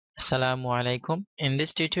Assalamu alaikum. In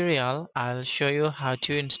this tutorial, I'll show you how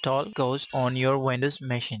to install Ghost on your Windows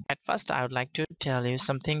machine. At first, I would like to tell you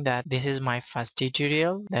something that this is my first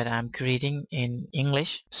tutorial that I'm creating in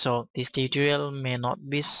English. So this tutorial may not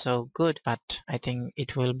be so good, but I think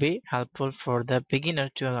it will be helpful for the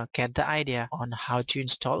beginner to get the idea on how to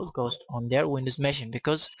install Ghost on their Windows machine,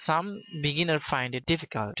 because some beginner find it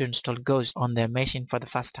difficult to install Ghost on their machine for the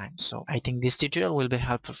first time. So I think this tutorial will be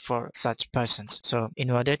helpful for such persons. So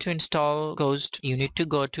in order to install Ghost, you need to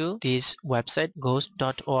go to this website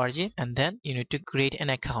ghost.org, and then you need to create an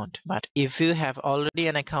account. But if you have already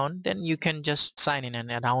an account, then you can just sign in and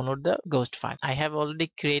download the Ghost file. I have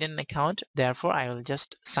already created an account, therefore I will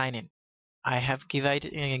just sign in. I have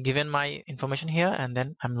given my information here, and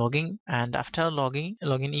then I'm logging, and after login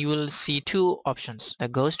you will see two options, the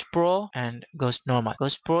Ghost Pro and Ghost Normal.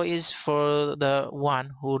 Ghost Pro is for the one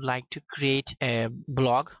who would like to create a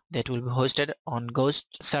blog that will be hosted on Ghost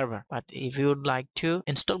server. But if you would like to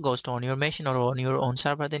install Ghost on your machine or on your own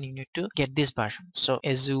server, then you need to get this version. So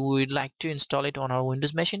as we would like to install it on our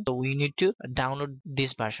Windows machine, so we need to download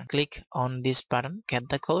this version. Click on this button, get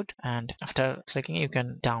the code, and after clicking you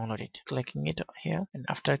can download it. Clicking it here, and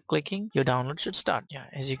after clicking your download should start. Yeah,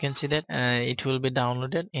 as you can see that it will be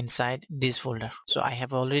downloaded inside this folder. So I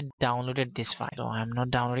have already downloaded this file, so I'm not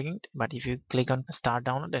downloading it, but if you click on start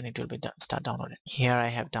download, then it will be start downloaded. Here I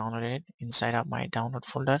have downloaded it inside of my download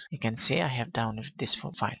folder. You can see I have downloaded this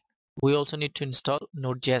file. We also need to install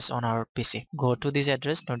Node.js on our PC. Go to this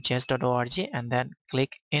address nodejs.org and then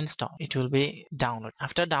click install. It will be download.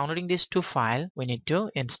 After downloading these two files, we need to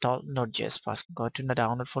install Node.js first. Go to the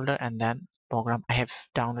download folder and then program. I have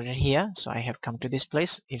downloaded here, so I have come to this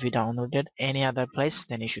place. If you downloaded any other place,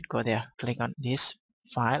 then you should go there. Click on this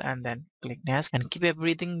file and then click next, and keep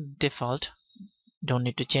everything default. Don't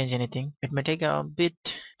need to change anything. It may take a bit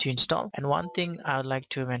to install, and one thing I would like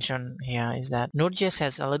to mention here is that Node.js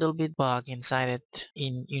has a little bit bug inside it.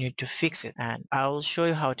 You need to fix it, and I will show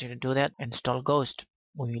you how to do that. Install Ghost.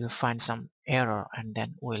 We will find some error and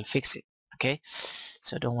then we'll fix it. Okay,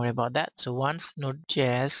 so don't worry about that. So once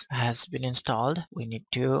Node.js has been installed, we need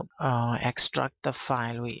to extract the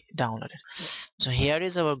file we downloaded. So here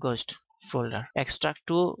is our Ghost folder. Extract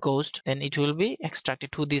to Ghost, then it will be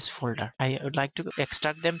extracted to this folder. I would like to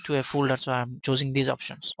extract them to a folder, so I'm choosing these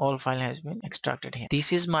options. All file has been extracted here.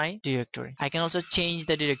 This is my directory. I can also change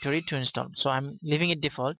the directory to install, so I'm leaving it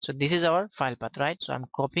default. So this is our file path, right? So I'm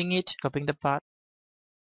copying the path,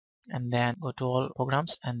 and then go to all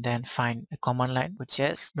programs and then find a command line which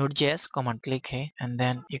says Node.js command. Click here, and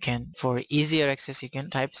then you can, for easier access, you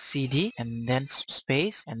can type cd and then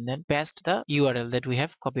space and then paste the URL that we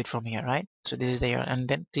have copied from here, right? So this is the URL, and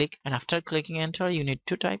then click, and after clicking enter you need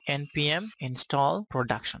to type npm install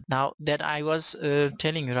production. Now that I was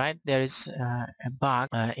telling you, right, there is a bug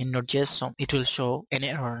in Node.js, so it will show an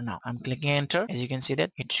error. Now I'm clicking enter. As you can see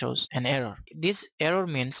that it shows an error. This error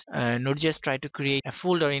means Node.js tried to create a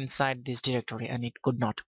folder inside this directory and it could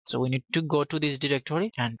not. So we need to go to this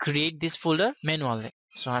directory and create this folder manually.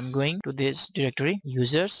 So I'm going to this directory,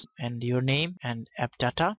 users and your name and app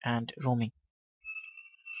data and roaming.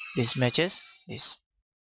 This matches this.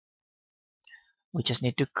 We just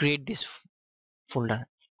need to create this folder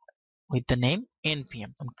with the name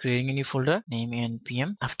npm. I'm creating a new folder, name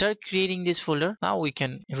npm. After creating this folder, now we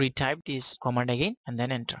can retype this command again and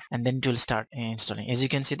then enter, and then it will start installing. As you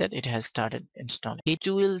can see that it has started installing. It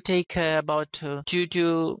will take about 2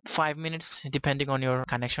 to 5 minutes depending on your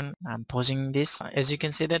connection. I'm pausing this. As you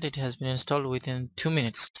can see that it has been installed within 2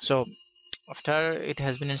 minutes. So after it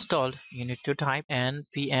has been installed, you need to type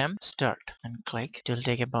npm start and click. It will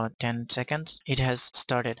take about 10 seconds. It has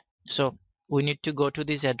started. So we need to go to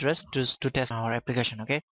this address to test our application.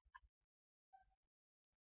 Okay,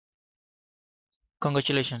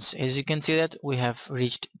 congratulations. As you can see that we have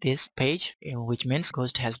reached this page, which means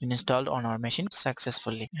Ghost has been installed on our machine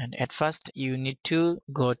successfully. And at first you need to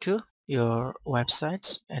go to your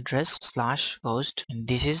website's address /ghost, and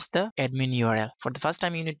this is the admin URL. For the first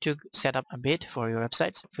time you need to set up a bit for your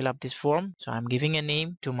websites. Fill up this form. So I'm giving a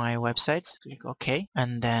name to my websites. Click OK,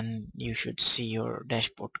 and then you should see your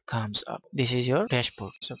dashboard comes up. This is your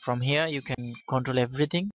dashboard. So from here you can control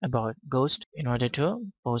everything about Ghost. In order to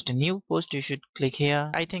post a new post, you should click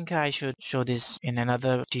here. I think I should show this in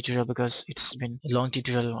another tutorial because it's been a long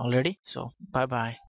tutorial already. So bye bye.